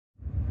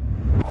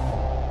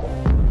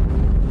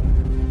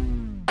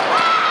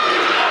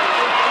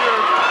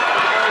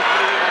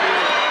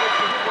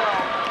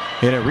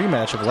In a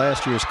rematch of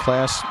last year's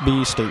Class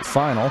B state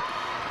final,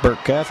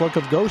 Burke Catholic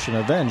of Goshen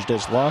avenged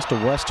its loss to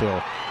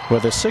Westhill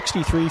with a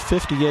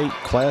 63-58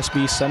 Class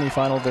B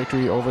semifinal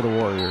victory over the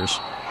Warriors.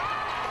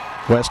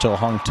 Westhill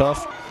hung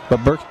tough,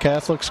 but Burke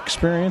Catholic's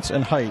experience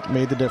and height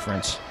made the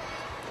difference.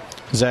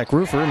 Zach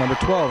Rufer, number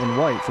 12 in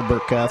white for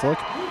Burke Catholic,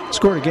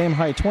 scored a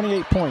game-high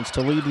 28 points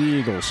to lead the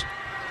Eagles.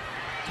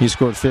 He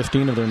scored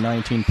 15 of their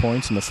 19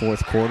 points in the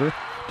fourth quarter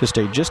to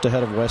stay just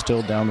ahead of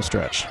Westhill down the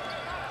stretch.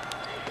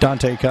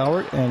 Dante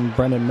Cowart and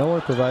Brendan Miller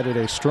provided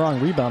a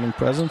strong rebounding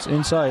presence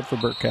inside for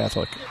Burke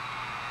Catholic.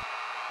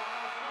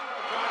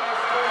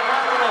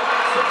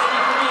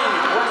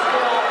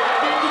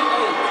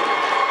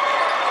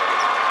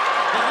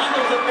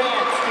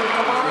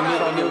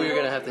 I knew we were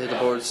going to have to hit the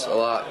boards a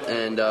lot,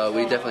 and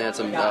we definitely had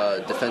some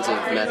defensive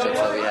matchups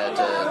that we had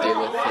to deal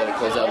with to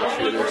close out the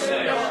shooters.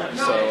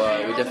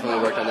 So we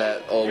definitely worked on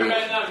that all week,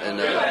 and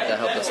that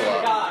helped us a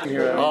lot.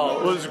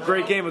 Oh, it was a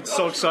great game. It's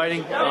so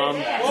exciting.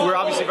 We're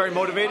obviously very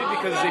motivated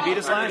because they beat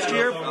us last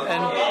year,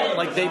 and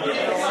they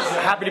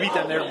happy to beat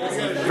them. They're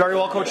a very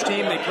well coached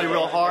team. They play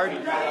real hard,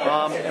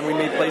 and we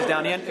made plays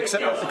down the end,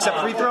 except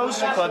free throws.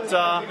 But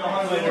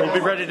we'll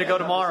be ready to go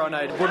tomorrow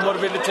night. We're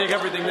motivated to take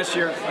everything this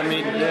year. I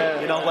mean,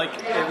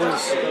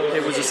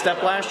 it was a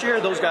step last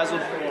year. Those guys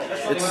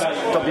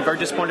they'll be very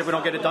disappointed if we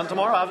don't get it done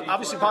tomorrow.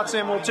 Obviously,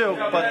 Potsdam will too.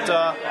 But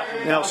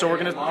so we're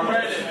gonna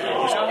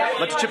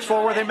let the chips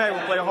fall where they may.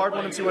 We'll play a hard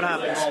one and see what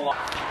happens.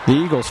 The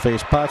Eagles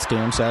face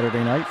Potsdam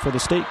Saturday night for the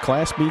state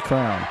Class B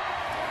crown.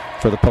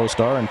 For the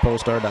Post-Star and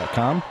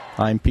PostStar.com,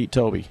 I'm Pete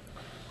Toby.